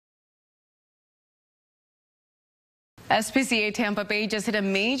SPCA Tampa Bay just hit a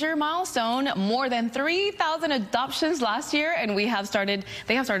major milestone, more than 3,000 adoptions last year, and they have started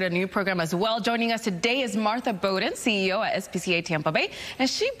a new program as well. Joining us today is Martha Boden, CEO at SPCA Tampa Bay, and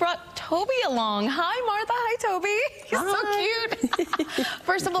she brought Toby along. Hi, Martha. Hi, Toby. He's so cute.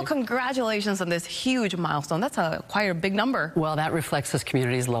 First of all, congratulations on this huge milestone. That's quite a big number. Well, that reflects this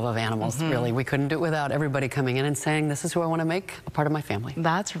community's love of animals, really. We couldn't do it without everybody coming in and saying, this is who I want to make a part of my family.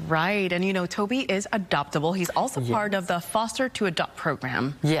 That's right. And you know, Toby is adoptable. He's also part of the Foster to Adopt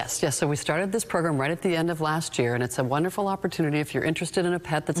program. Yes. So we started this program right at the end of last year, and it's a wonderful opportunity if you're interested in a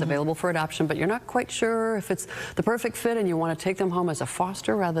pet that's available for adoption, but you're not quite sure if it's the perfect fit and you want to take them home as a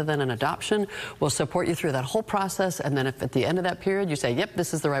foster rather than an adoption. We'll support you through that whole process, and then if at the end of that period you say, yep,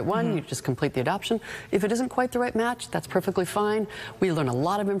 this is the right one, you just complete the adoption. If it isn't quite the right match, that's perfectly fine. We learn a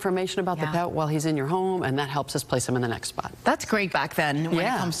lot of information about the pet while he's in your home, and that helps us place him in the next spot. That's great back then when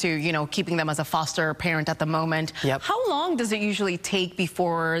it comes to, you know, keeping them as a foster parent at the moment. How long does it usually take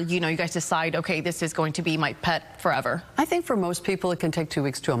before, you know, you guys decide, okay, this is going to be my pet forever? I think for most people it can take 2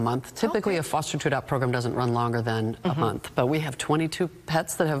 weeks to a month. Typically a foster to adopt program doesn't run longer than a month, but we have 22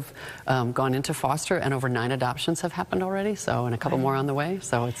 pets that have gone into foster, and over 9 adoptions have happened already, so, and a couple more on the way,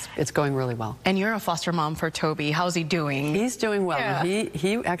 so it's going really well. And you're a foster mom for Toby. How's he doing? He's doing well.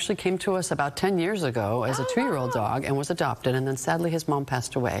 He actually came to us about 10 years ago as a 2-year-old dog and was adopted, and then sadly his mom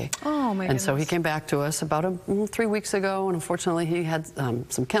passed away. Oh my goodness. So he came back to us about 3 weeks ago, and unfortunately he had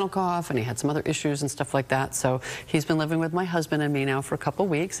some kennel cough and he had some other issues and stuff like that, so he's been living with my husband and me now for a couple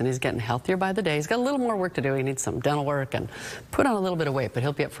weeks, and he's getting healthier by the day. He's got a little more work to do. He needs some dental work and put on a little bit of weight, but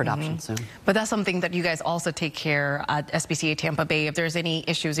he'll be up for adoption soon. But that's something that you guys also take care at SPCA Tampa Bay. If there's any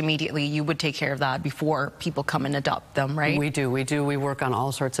issues immediately, you would take care of that before people come and adopt them, right? We do. We work on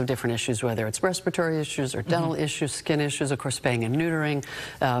all sorts of different issues, whether it's respiratory issues or dental issues, skin issues, of course, spaying and neutering.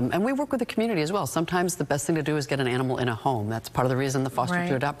 And we work with the community as well. Sometimes the best thing to do is get an animal in a home. That's part of the reason the Foster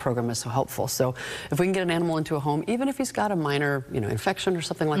to Adopt program is so helpful. So if we can get an animal into a home, even if he's got a minor, you know, infection or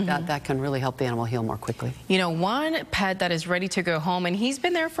something like that, that can really help the animal heal more quickly. You know, one pet that is ready to go home, and he's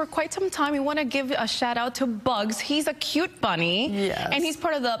been there for quite some time. We want to give a shout out to Bugs. He's a cute bunny, and he's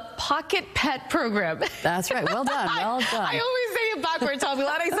part of the Pocket Pet program. That's right. Well done. Well done. I always say it backwards. I'm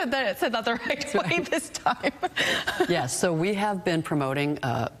glad I said that the right way this time. Yes, so we have been promoting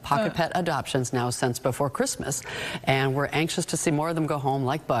Pocket Pet adoptions now since before Christmas, and we're anxious to see more of them go home,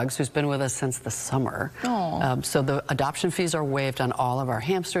 like Bugs, who's been with us since the summer. So the adoption fees are waived on all of our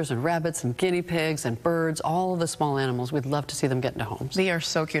hamsters and rabbits and guinea pigs and birds, all of the small animals. We'd love to see them get into homes. They are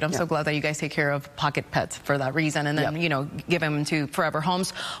so cute. I'm so glad that you guys take care of Pocket Pets for that reason, and then, you know, give them to forever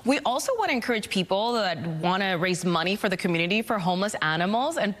homes. We also want to encourage people that want to raise money for the community for homeless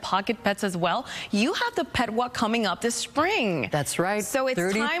animals and Pocket Pets as well. You have the Pet Walk coming up this spring. That's right. So it's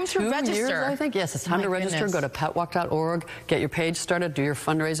time to register. Years, I think. Yes, it's time to register. Go to petwalk.org, get your page started, do your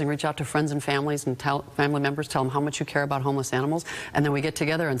fundraising, reach out to friends and families and family members, tell them how much you care about homeless animals, and then we get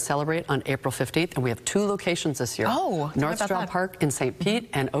together and celebrate on April 15th, and we have 2 locations this year. North Stroud Park in St. Pete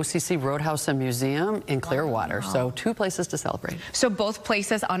and OCC Roadhouse and Museum in Clearwater. So 2 places to celebrate. So both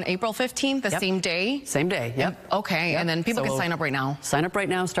places on April 15th, the same day? Same day, Okay, and then people can sign up right now. Sign up right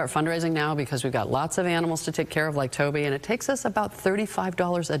now, start fundraising now, because we've got lots of animals to take care of like Toby, and it takes us about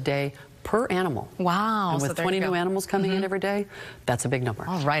 $35 a day per animal. Wow. And with 20 new animals coming in every day, that's a big number.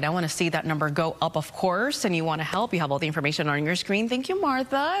 All right, I want to see that number go up, of course, and you want to help. You have all the information on your screen. Thank you,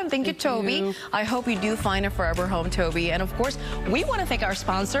 Martha, and thank you, Toby. I hope you do find a forever home, Toby. And of course, we want to thank our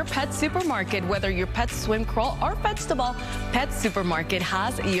sponsor, Pet Supermarket. Whether your pets swim, crawl, or vegetable, Pet Supermarket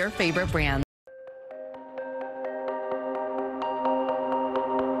has your favorite brand.